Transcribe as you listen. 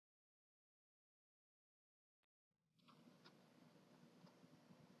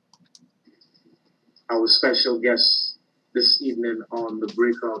Our special guest this evening on the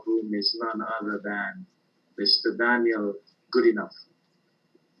breakout room is none other than Mr. Daniel Goodenough,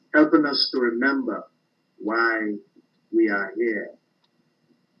 helping us to remember why we are here.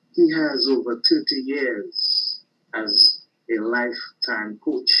 He has over 30 years as a lifetime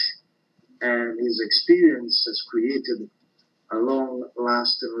coach, and his experience has created a long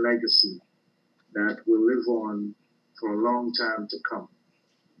lasting legacy that will live on for a long time to come.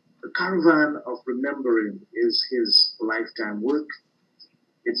 The Caravan of Remembering is his lifetime work.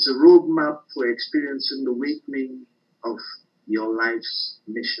 It's a roadmap for experiencing the awakening of your life's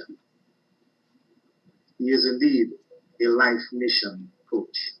mission. He is indeed a life mission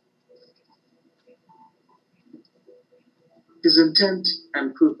coach. His intent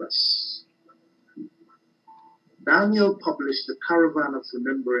and purpose. Daniel published The Caravan of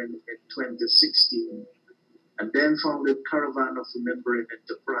Remembering in 2016 and then founded Caravan of Remembering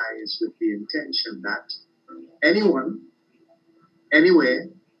Enterprise with the intention that anyone, anywhere,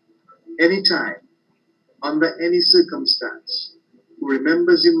 anytime, under any circumstance, who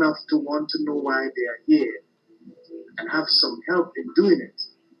remembers enough to want to know why they are here and have some help in doing it,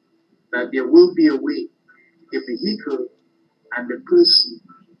 that there will be a way, a vehicle, and a person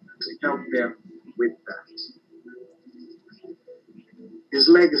to help them with that. His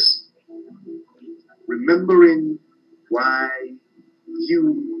legacy, remembering why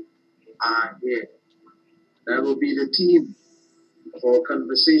you are here. That will be the theme of our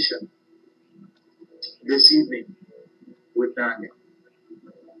conversation this evening with Daniel.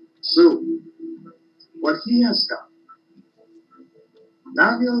 So, what he has done,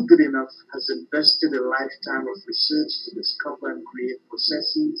 Daniel Goodenough has invested a lifetime of research to discover and create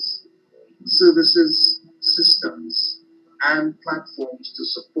processes, services, systems, and platforms to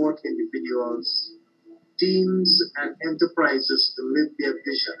support individuals, teams, and enterprises to live their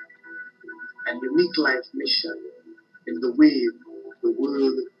vision and unique life mission in the way the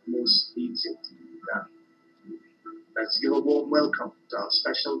world most needs it done. Let's give a warm welcome to our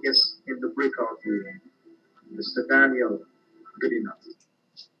special guest in the breakout room, Mr. Daniel Goodenough.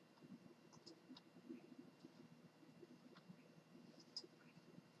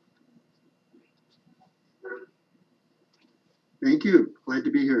 Thank you. Glad to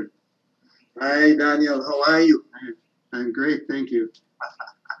be here. Hi, Daniel. How are you? I'm great. Thank you.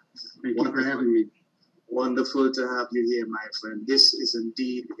 Thank you for having me. Wonderful to have you here, my friend. This is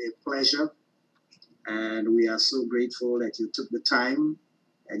indeed a pleasure, and we are so grateful that you took the time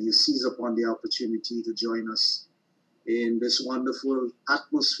and you seized upon the opportunity to join us in this wonderful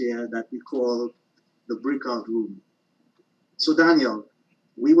atmosphere that we call the breakout room. So, Daniel,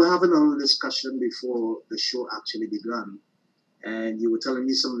 we were having a little discussion before the show actually began, and you were telling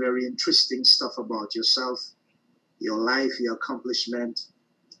me some very interesting stuff about yourself, your life, your accomplishment,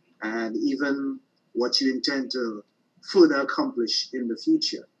 and even what you intend to further accomplish in the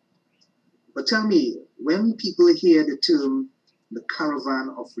future. But tell me, when people hear the term the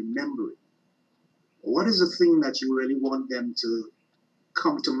Caravan of Remembering, what is the thing that you really want them to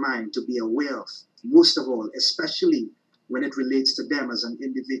come to mind, to be aware of, most of all, especially when it relates to them as an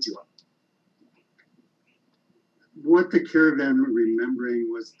individual? What the Caravan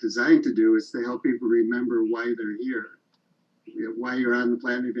Remembering was designed to do is to help people remember why they're here, why you're on the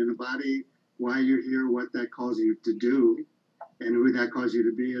planet in a body, why you're here, what that calls you to do, and who that calls you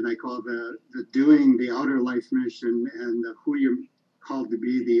to be. And I call the doing the outer life mission, and the who you're called to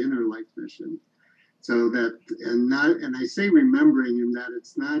be the inner life mission. So that, and I say remembering in that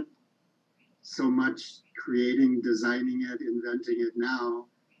it's not so much creating, designing it, inventing it now.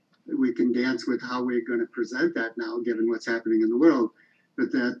 We can dance with how we're going to present that now, given what's happening in the world.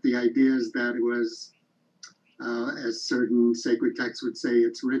 But that the idea is that it was, as certain sacred texts would say,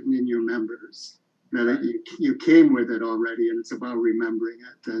 it's written in your members. That you came with it already, and it's about remembering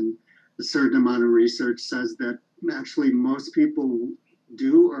it. And a certain amount of research says that actually most people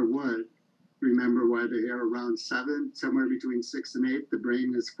do or would remember why they're here around 7, somewhere between 6 and 8. The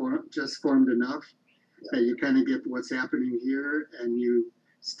brain is just formed enough that you kind of get what's happening here, and you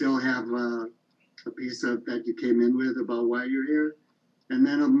still have a piece of that you came in with about why you're here. And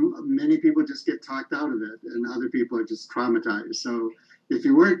then many people just get talked out of it, and other people are just traumatized. So if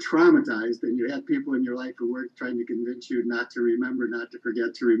you weren't traumatized and you had people in your life who weren't trying to convince you not to remember, not to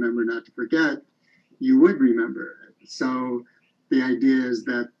forget, to remember, not to forget, you would remember it. So the idea is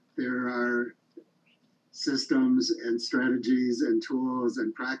that there are systems and strategies and tools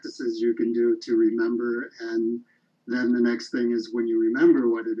and practices you can do to remember. And then the next thing is when you remember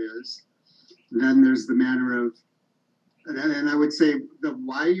what it is, then there's the manner of, and I would say the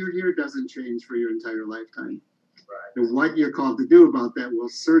why you're here doesn't change for your entire lifetime. And what you're called to do about that will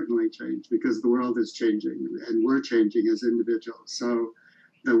certainly change because the world is changing and we're changing as individuals. So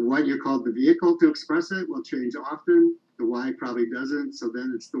the what you're called the vehicle to express it will change often. The why probably doesn't. So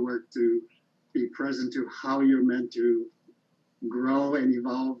then it's the work to be present to how you're meant to grow and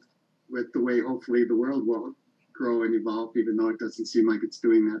evolve with the way hopefully the world will grow and evolve, even though it doesn't seem like it's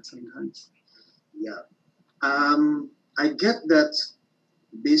doing that sometimes. Yeah. I get that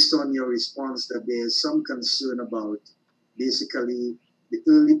based on your response that there is some concern about basically the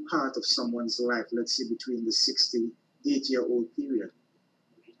early part of someone's life, let's say between the 68-year-old period.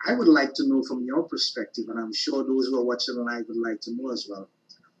 I would like to know from your perspective, and I'm sure those who are watching live would like to know as well,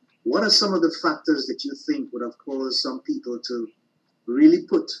 what are some of the factors that you think would have caused some people to really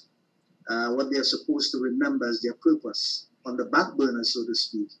put what they're supposed to remember as their purpose on the back burner, so to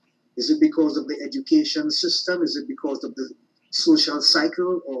speak? Is it because of the education system? Is it because of the social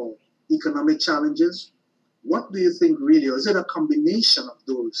cycle or economic challenges? What do you think really, or is it a combination of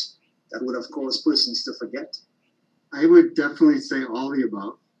those that would have caused persons to forget? I would definitely say all the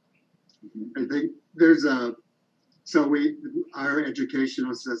above. I think there's our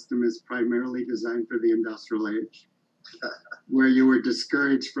educational system is primarily designed for the industrial age, where you were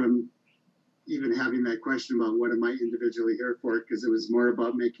discouraged from even having that question about what am I individually here for, because it was more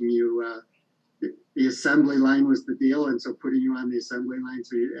about making you, the assembly line was the deal, and so putting you on the assembly line,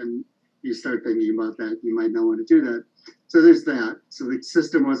 and you start thinking about that, you might not want to do that. So there's that. So the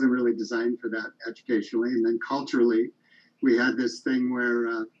system wasn't really designed for that educationally, and then culturally, we had this thing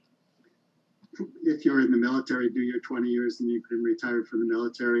where if you're in the military, do your 20 years and you can retire from the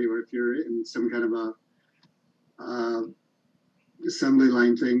military, or if you're in some kind of a assembly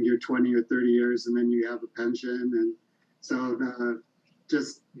line thing, you're 20 or 30 years and then you have a pension. And so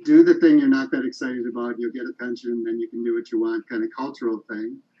just do the thing you're not that excited about, you'll get a pension, and then you can do what you want, kind of cultural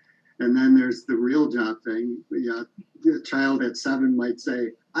thing. And then there's the real job thing. Yeah, the child at 7 might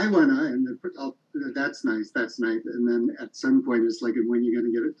say, I wanna, and that's nice. And then at some point it's like, when you're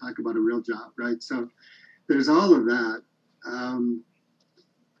gonna talk about a real job, right? So there's all of that.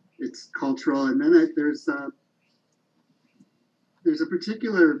 It's cultural. And then there's a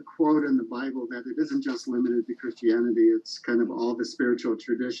particular quote in the Bible that it isn't just limited to Christianity. It's kind of all the spiritual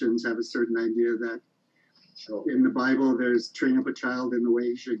traditions have a certain idea that in the Bible, there's train up a child in the way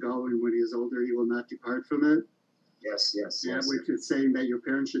he should go, and when he is older, he will not depart from it. Yes. Which is saying that your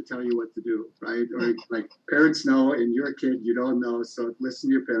parents should tell you what to do, right? Or like parents know, and you're a kid, you don't know, so listen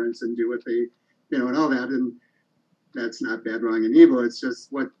to your parents and do what they, and all that. And that's not bad, wrong, and evil. It's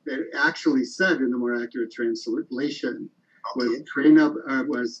just what it actually said in the more accurate translation was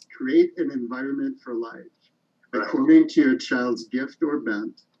was create an environment for life according to your child's gift or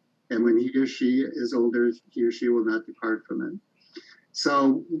bent. And when he or she is older, he or she will not depart from it.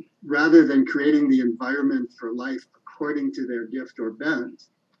 So rather than creating the environment for life according to their gift or bent,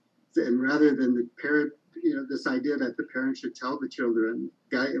 and rather than the parent, this idea that the parent should tell the children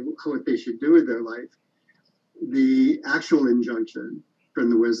what they should do with their life, the actual injunction from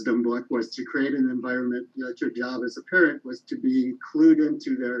the wisdom book was to create an environment that your job as a parent was to be clued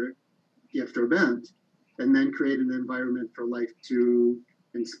into their gift or bent, and then create an environment for life to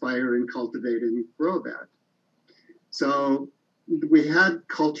inspire and cultivate and grow that. So we had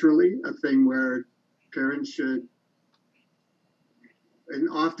culturally a thing where parents should, and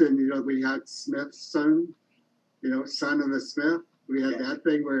often, we had Smith's son, son of the Smith. We had that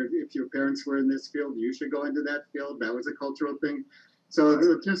thing where if your parents were in this field, you should go into that field. That was a cultural thing.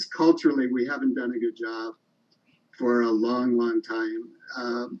 So just culturally, we haven't done a good job for a long, long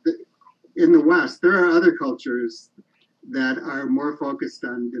time. In the West, there are other cultures that are more focused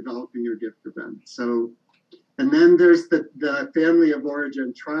on developing your gift or bent. So, and then there's the family of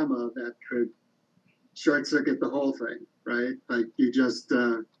origin trauma that could short circuit the whole thing, right? Like you just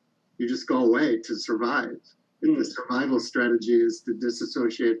go away to survive. The survival strategy is to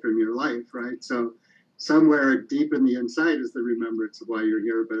disassociate from your life, right? So somewhere deep in the inside is the remembrance of why you're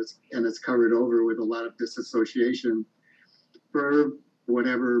here, but it's covered over with a lot of disassociation for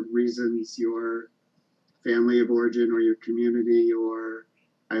whatever reasons your family of origin or your community, or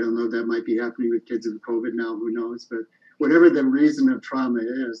I don't know, that might be happening with kids in COVID now, who knows, but whatever the reason of trauma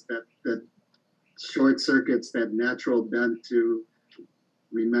is, that short circuits that natural bent to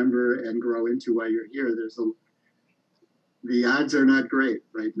remember and grow into why you're here. The odds are not great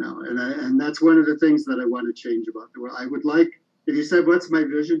right now, and that's one of the things that I want to change about the world. I would like, if you said, what's my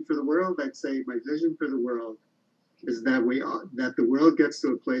vision for the world? I'd say my vision for the world is that the world gets to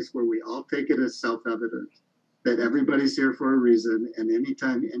a place where we all take it as self-evident that everybody's here for a reason, and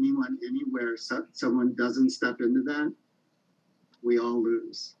anytime anyone, anywhere, someone doesn't step into that, we all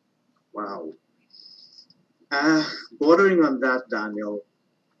lose. Wow. Uh, Bordering on that, Daniel,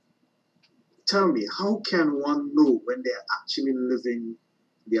 tell me, how can one know when they're actually living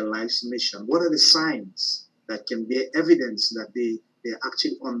their life's mission? What are the signs that can be evidence that they're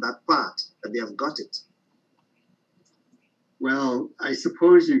actually on that path, that they have got it? Well, I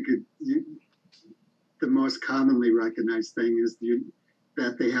suppose the most commonly recognized thing is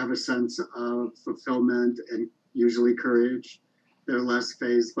that they have a sense of fulfillment and usually courage. They're less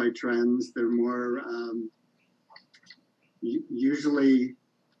fazed by trends. They're more usually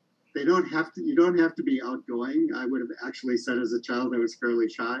they don't have to. You don't have to be outgoing. I would have actually said as a child I was fairly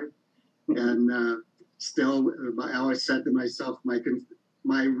shy, and still I always said to myself, my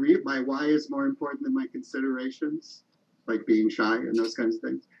why is more important than my considerations, like being shy and those kinds of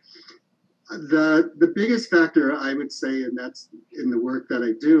things. The biggest factor I would say, and that's in the work that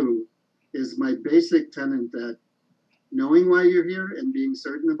I do, is my basic tenet that knowing why you're here and being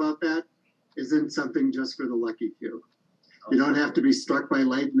certain about that isn't something just for the lucky few. You don't have to be struck by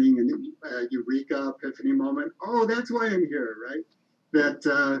lightning and eureka, epiphany moment. Oh, that's why I'm here, right?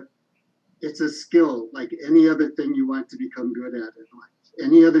 That it's a skill like any other thing you want to become good at in life.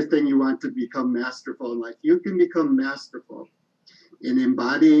 Any other thing you want to become masterful in life, you can become masterful in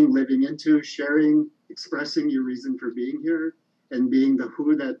embodying, living into, sharing, expressing your reason for being here, and being the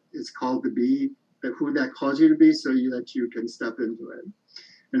who that is called to be, the who that calls you to be, so that you can step into it.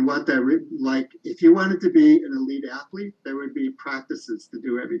 And what that like, if you wanted to be an elite athlete, there would be practices to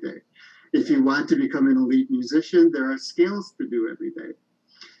do every day. If you want to become an elite musician, there are scales to do every day.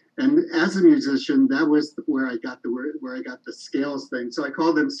 And as a musician, that was where I got the word, where I got the scales thing. So I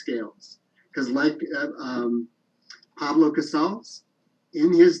call them scales because, like Pablo Casals,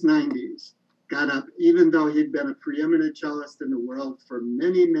 in his 90s, got up, even though he'd been a preeminent cellist in the world for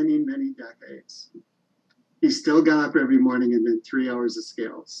many, many, many decades. He still got up every morning and did 3 hours of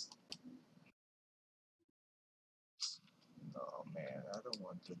scales. Oh man, I don't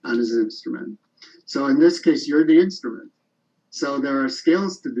want to. On his instrument. So in this case, you're the instrument. So there are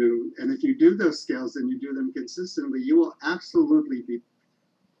scales to do, and if you do those scales and you do them consistently, you will absolutely be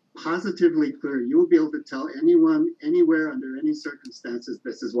positively clear. You will be able to tell anyone, anywhere, under any circumstances,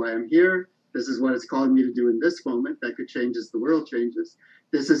 this is why I'm here. This is what it's calling me to do in this moment. That could change as the world changes.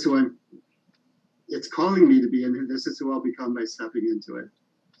 This is who it's calling me to be in. This is who I'll become by stepping into it.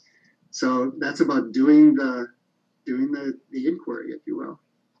 So that's about doing the inquiry, if you will.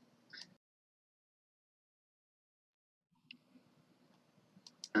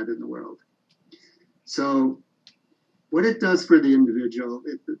 In the world. So what it does for the individual,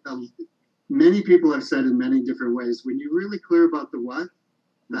 many people have said in many different ways, when you're really clear about the what,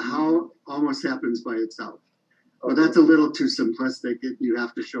 the how almost happens by itself. Well, that's a little too simplistic. You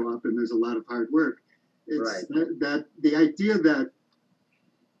have to show up and there's a lot of hard work. It's right. that the idea that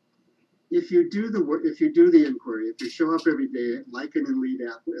if you do the work, if you do the inquiry, if you show up every day like an elite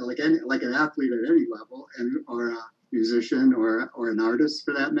athlete, like an athlete at any level, or a musician or an artist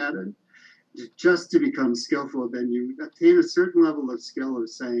for that matter, just to become skillful, then you attain a certain level of skill of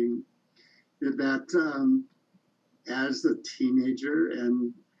saying that as a teenager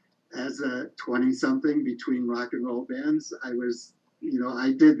and as a 20-something between rock and roll bands, I was,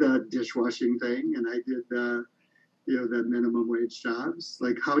 I did the dishwashing thing and I did the minimum wage jobs.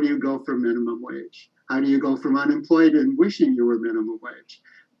 Like, how do you go from minimum wage? How do you go from unemployed and wishing you were minimum wage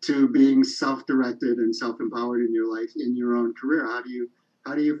to being self-directed and self-empowered in your life, in your own career? How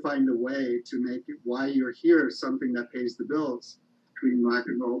do you find a way to make it, why you're here, something that pays the bills? Between rock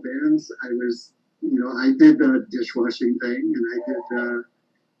and roll bands, I was, I did the dishwashing thing and I did the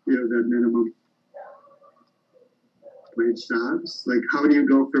minimum wage jobs. Like, how do you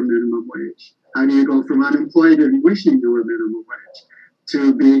go from minimum wage? How do you go from unemployed and wishing you were minimum wage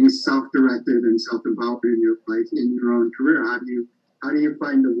to being self-directed and self-empowered in your life, in your own career? How do you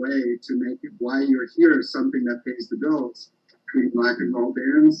find a way to make it, why you're here, something that pays the bills? Between rock and roll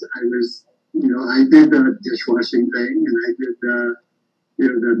bands, I was, I did the dishwashing thing and I did the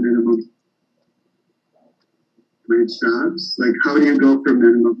minimum wage jobs. Like, how do you go from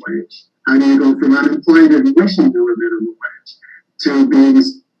minimum wage? How do you go from unemployed and wishing you were minimum wage to being?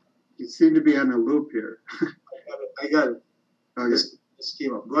 You seem to be on a loop here. I got it. Okay. Just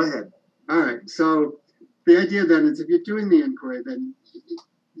keep up. Go ahead. All right. So the idea then is if you're doing the inquiry, then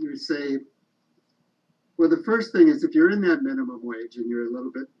you say, well, the first thing is if you're in that minimum wage and you're a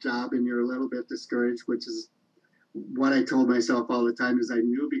little bit job and you're a little bit discouraged, which is what I told myself all the time, is I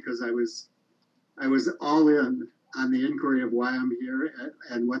knew because I was all in on the inquiry of why I'm here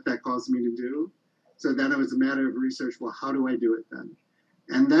and what that calls me to do. So then it was a matter of research. Well, how do I do it then?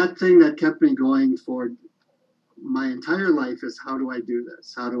 And that thing that kept me going for my entire life is, how do I do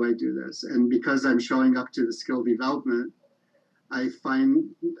this? How do I do this? And because I'm showing up to the skill development, I find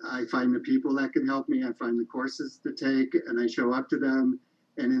the people that can help me. I find the courses to take, and I show up to them.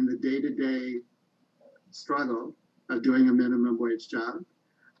 And in the day-to-day struggle of doing a minimum wage job,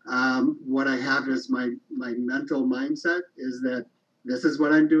 what I have is my mental mindset is that this is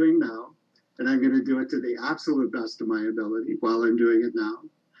what I'm doing now, and I'm going to do it to the absolute best of my ability while I'm doing it now,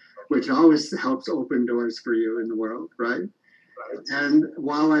 which always helps open doors for you in the world, right? And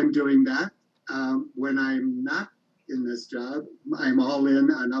while I'm doing that, when I'm not in this job, I'm all in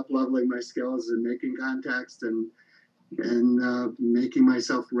on up-leveling my skills and making contacts and making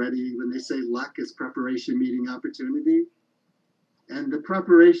myself ready. When they say luck is preparation meeting opportunity, and the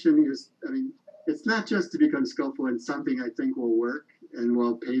preparation is, I mean, it's not just to become skillful in something I think will work and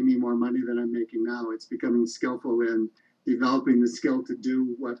will pay me more money than I'm making now. It's becoming skillful in developing the skill to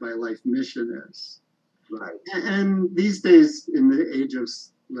do what my life mission is. Right. And these days, in the age of,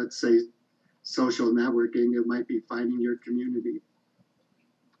 let's say, social networking, it might be finding your community.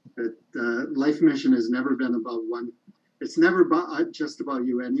 But life mission has never been about one. It's never just about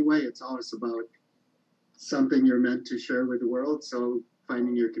you anyway. It's always about something you're meant to share with the world. So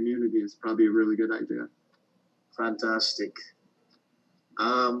finding your community is probably a really good idea. Fantastic.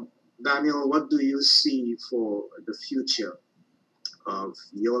 Daniel, what do you see for the future of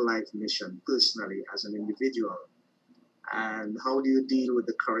your life mission personally as an individual? And how do you deal with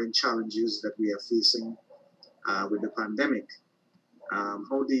the current challenges that we are facing with the pandemic?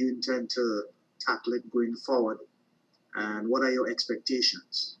 How do you intend to tackle it going forward? And what are your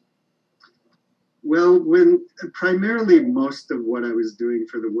expectations? Well, when primarily most of what I was doing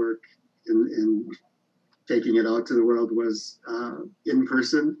for the work in taking it out to the world was in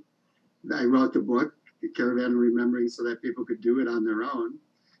person. I wrote the book, Caravan Remembering, so that people could do it on their own.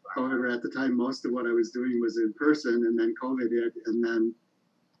 However, at the time, most of what I was doing was in person, and then COVID hit, and then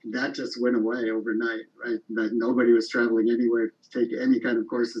that just went away overnight, right? That nobody was traveling anywhere to take any kind of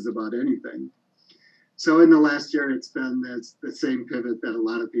courses about anything. So in the last year, it's been the same pivot that a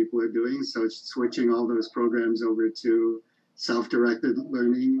lot of people are doing. So it's switching all those programs over to self-directed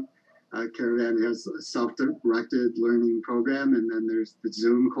learning. Caravan has a self-directed learning program, and then there's the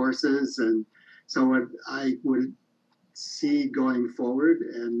Zoom courses. And so what I would see going forward,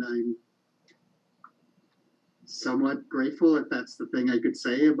 and I'm somewhat grateful if that's the thing I could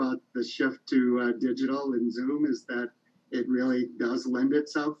say about the shift to digital and Zoom, is that it really does lend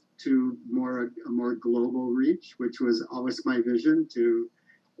itself to a more global reach, which was always my vision, to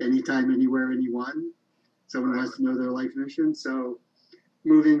anytime, anywhere, anyone. Someone wants to know their life mission. So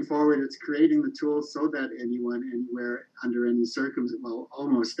moving forward, it's creating the tools so that anyone, anywhere, under any circumstance, well,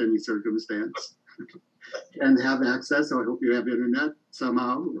 almost any circumstance, can have access. So I hope you have internet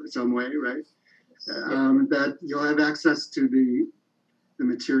somehow, or some way, right? That you'll have access to the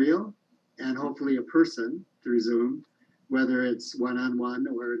material and hopefully a person through Zoom, whether it's one-on-one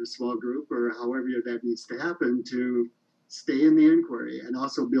or in a small group or however that needs to happen, to stay in the inquiry and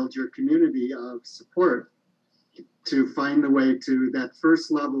also build your community of support to find the way to that first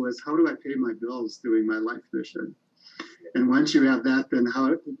level is, how do I pay my bills doing my life mission? And once you have that, then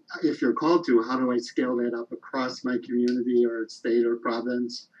how, if you're called to, how do I scale that up across my community or state or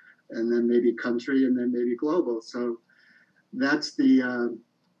province, and then maybe country, and then maybe global? So that's the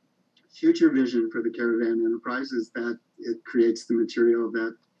future vision for the Caravan Enterprise, is that it creates the material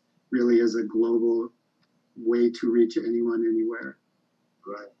that really is a global way to reach anyone, anywhere.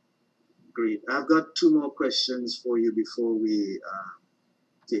 Right. Great. I've got two more questions for you before we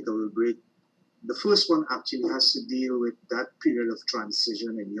take a little break. The first one actually has to deal with that period of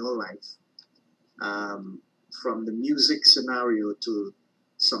transition in your life, from the music scenario to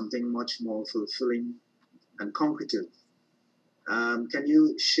something much more fulfilling and concretive. Can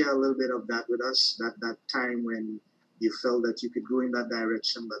you share a little bit of that with us? That time when you felt that you could go in that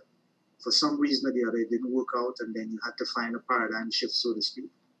direction, but for some reason or the other, it didn't work out, and then you had to find a paradigm shift, so to speak.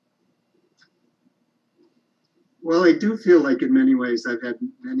 Well, I do feel like in many ways I've had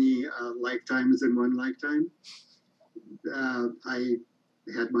many lifetimes in one lifetime. I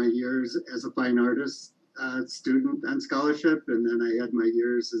had my years as a fine artist student on scholarship, and then I had my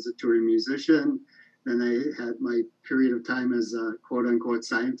years as a touring musician. Then I had my period of time as a quote unquote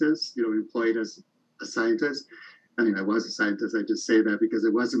scientist, employed as a scientist. I mean, I was a scientist. I just say that because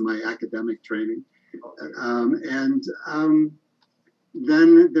it wasn't my academic training.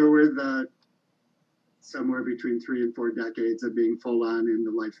 Then there were somewhere between 3 and 4 decades of being full on in the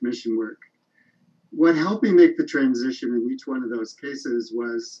life mission work. What helped me make the transition in each one of those cases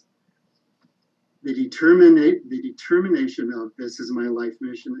was the determination of, this is my life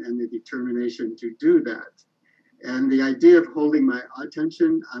mission, and the determination to do that. and the idea of holding my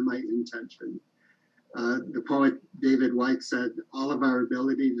attention on my intention. The poet David White said, all of our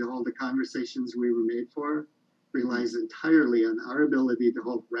ability to hold the conversations we were made for relies entirely on our ability to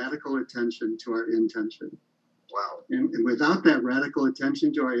hold radical attention to our intention. Wow. And without that radical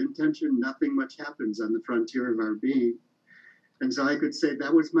attention to our intention, nothing much happens on the frontier of our being. And so I could say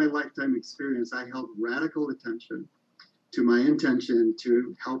that was my lifetime experience. I held radical attention to my intention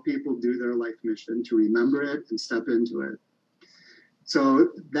to help people do their life mission, to remember it and step into it. So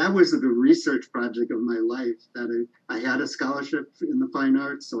that was the research project of my life. That I had a scholarship in the fine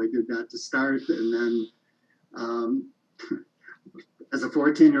arts, so I did that to start. And then as a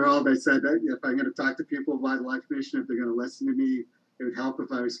 14-year-old, I said that if I'm going to talk to people about life mission, if they're going to listen to me, it would help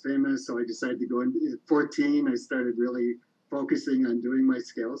if I was famous. So I decided to go in. At 14, I started really focusing on doing my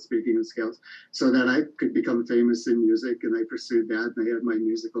skills, speaking of skills, so that I could become famous in music. And I pursued that, and I had my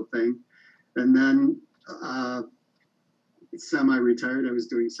musical thing. And then semi-retired, I was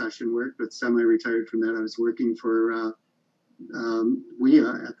doing session work, but semi-retired from that, I was working for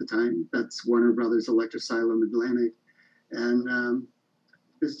WEA at the time. That's Warner Brothers Electrosylum Atlantic. And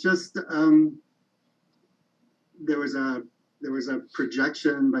it's just, there was a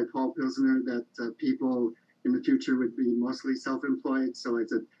projection by Paul Pilsner that people in the future would be mostly self-employed. So I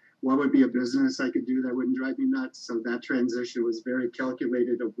said, what would be a business I could do that wouldn't drive me nuts? So that transition was very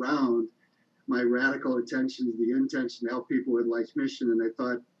calculated around my radical attention to the intention to help people with life mission. And I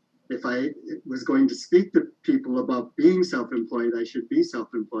thought if I was going to speak to people about being self-employed, I should be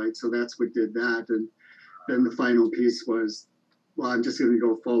self-employed. So that's what did that. And then the final piece was, well, I'm just going to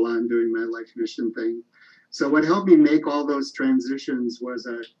go full on doing my life mission thing. So what helped me make all those transitions was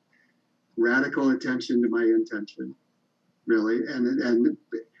a radical attention to my intention, really.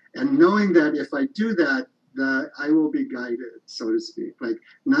 And knowing that if I do that, I will be guided, so to speak. Like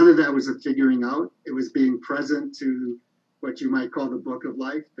none of that was a figuring out. It was being present to what you might call the book of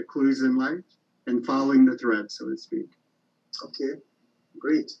life, the clues in life, and following the thread, so to speak. Okay,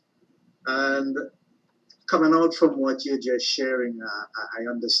 great. And coming out from what you're just sharing, I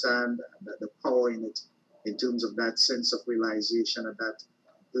understand the power in it in terms of that sense of realization at that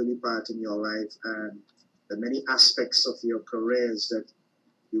early part in your life and the many aspects of your careers that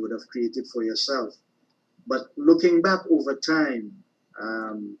you would have created for yourself. But looking back over time,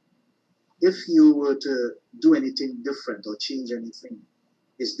 if you were to do anything different or change anything,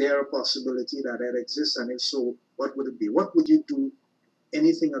 is there a possibility that that exists? And if so, what would it be? What would you do,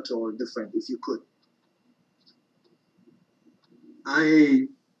 anything at all different, if you could?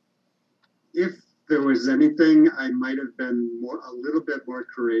 If there was anything, I might have been a little bit more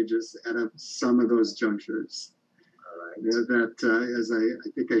courageous at some of those junctures. That, as I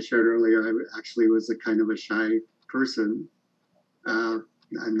think I shared earlier, I actually was a kind of a shy person.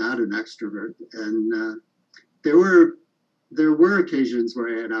 I'm not an extrovert, and there were occasions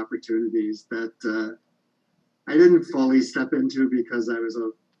where I had opportunities that I didn't fully step into because I was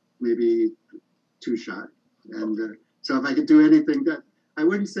maybe too shy. And so if I could do anything, that I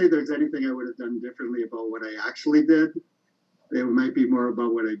wouldn't say there's anything I would have done differently about what I actually did. It might be more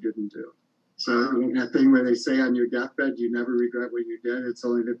about what I didn't do. So that thing where they say on your deathbed, you never regret what you did. It's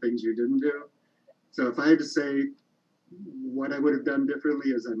only the things you didn't do. So if I had to say what I would have done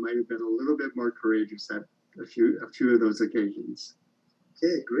differently is I might have been a little bit more courageous at a few of those occasions.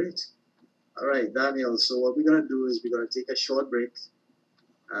 Okay, great. All right, Daniel. So what we're gonna do is we're gonna take a short break,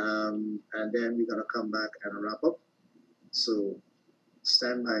 and then we're gonna come back and wrap up. So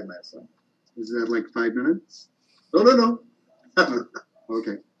stand by, my friend. Is that like 5 minutes? No.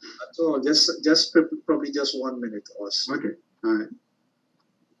 Okay. At all. Just probably just 1 minute or so. Okay. All right.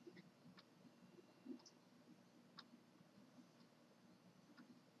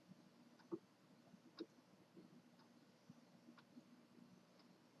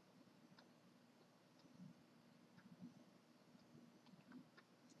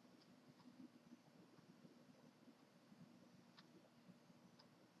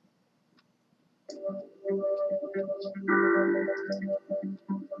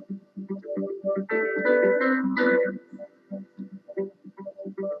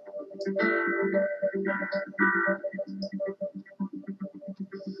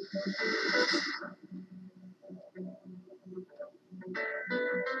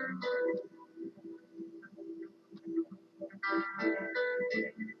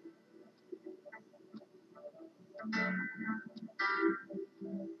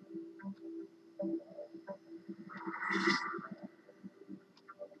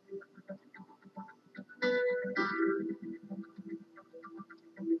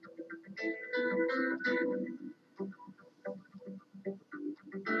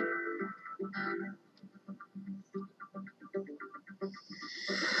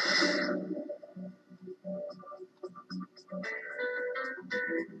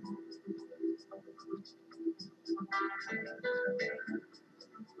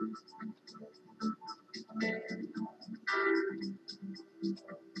 And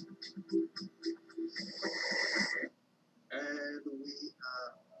we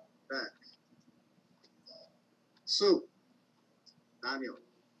are back. So, Daniel,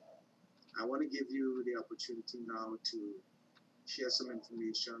 I want to give you the opportunity now to share some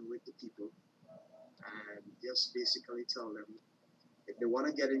information with the people and just basically tell them if they want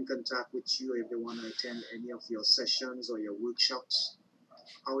to get in contact with you, if they want to attend any of your sessions or your workshops,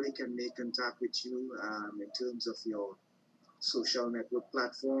 how they can make contact with you in terms of your social network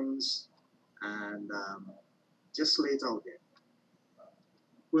platforms, and just lay it out there.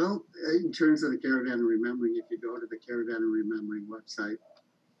 Well, in terms of the Caravan of Remembering, if you go to the Caravan of Remembering website,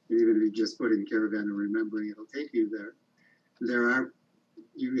 even if you just put in Caravan of Remembering, it'll take you there.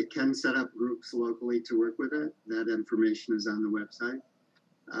 You can set up groups locally to work with it. That information is on the website.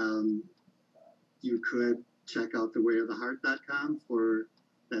 You could check out thewayoftheheart.com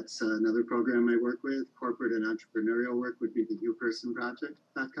that's another program I work with. Corporate and entrepreneurial work would be the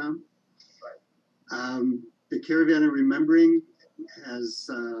upersonproject.com. The Caravan of Remembering has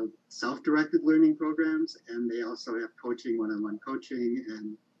self-directed learning programs, and they also have coaching, one-on-one coaching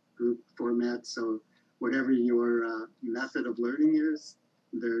and group formats. So whatever your method of learning is,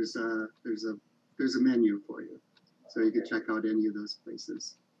 there's a menu for you. So you can check out any of those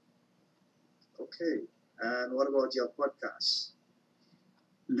places. Okay. And what about your podcast?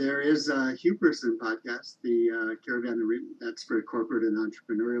 There is a Hugh Person podcast, the Caravan, that's for corporate and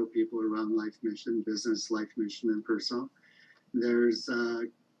entrepreneurial people around life mission, business, life mission, and personal. There's a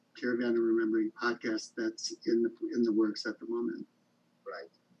Caravan of Remembering podcast that's in the works at the moment.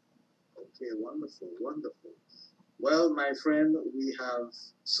 Right. Okay, wonderful, wonderful. Well, my friend, we have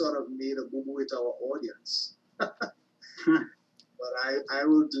sort of made a boo-boo with our audience. But I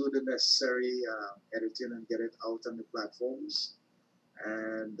will do the necessary editing and get it out on the platforms.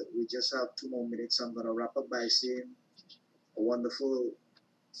 And we just have 2 more minutes. I'm going to wrap up by saying a wonderful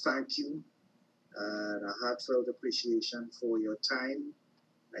thank you and a heartfelt appreciation for your time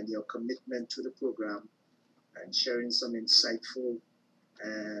and your commitment to the program and sharing some insightful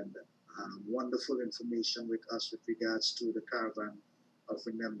and wonderful information with us with regards to the Caravan of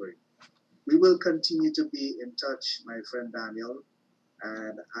Remembering. We will continue to be in touch, my friend Daniel,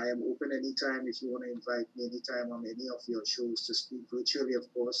 and I am open anytime if you want to invite me anytime on any of your shows to speak virtually,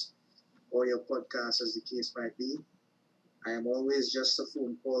 of course, or your podcast, as the case might be. I am always just a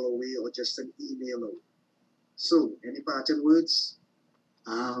phone call away or just an email away. So, any parting words?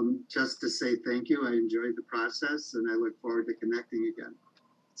 Just to say thank you. I enjoyed the process, and I look forward to connecting again.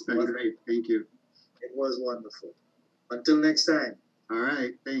 It's been great. Thank you. It was wonderful. Until next time. All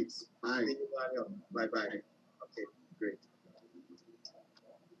right. Thanks. Bye. Thank you, Daniel. Bye-bye.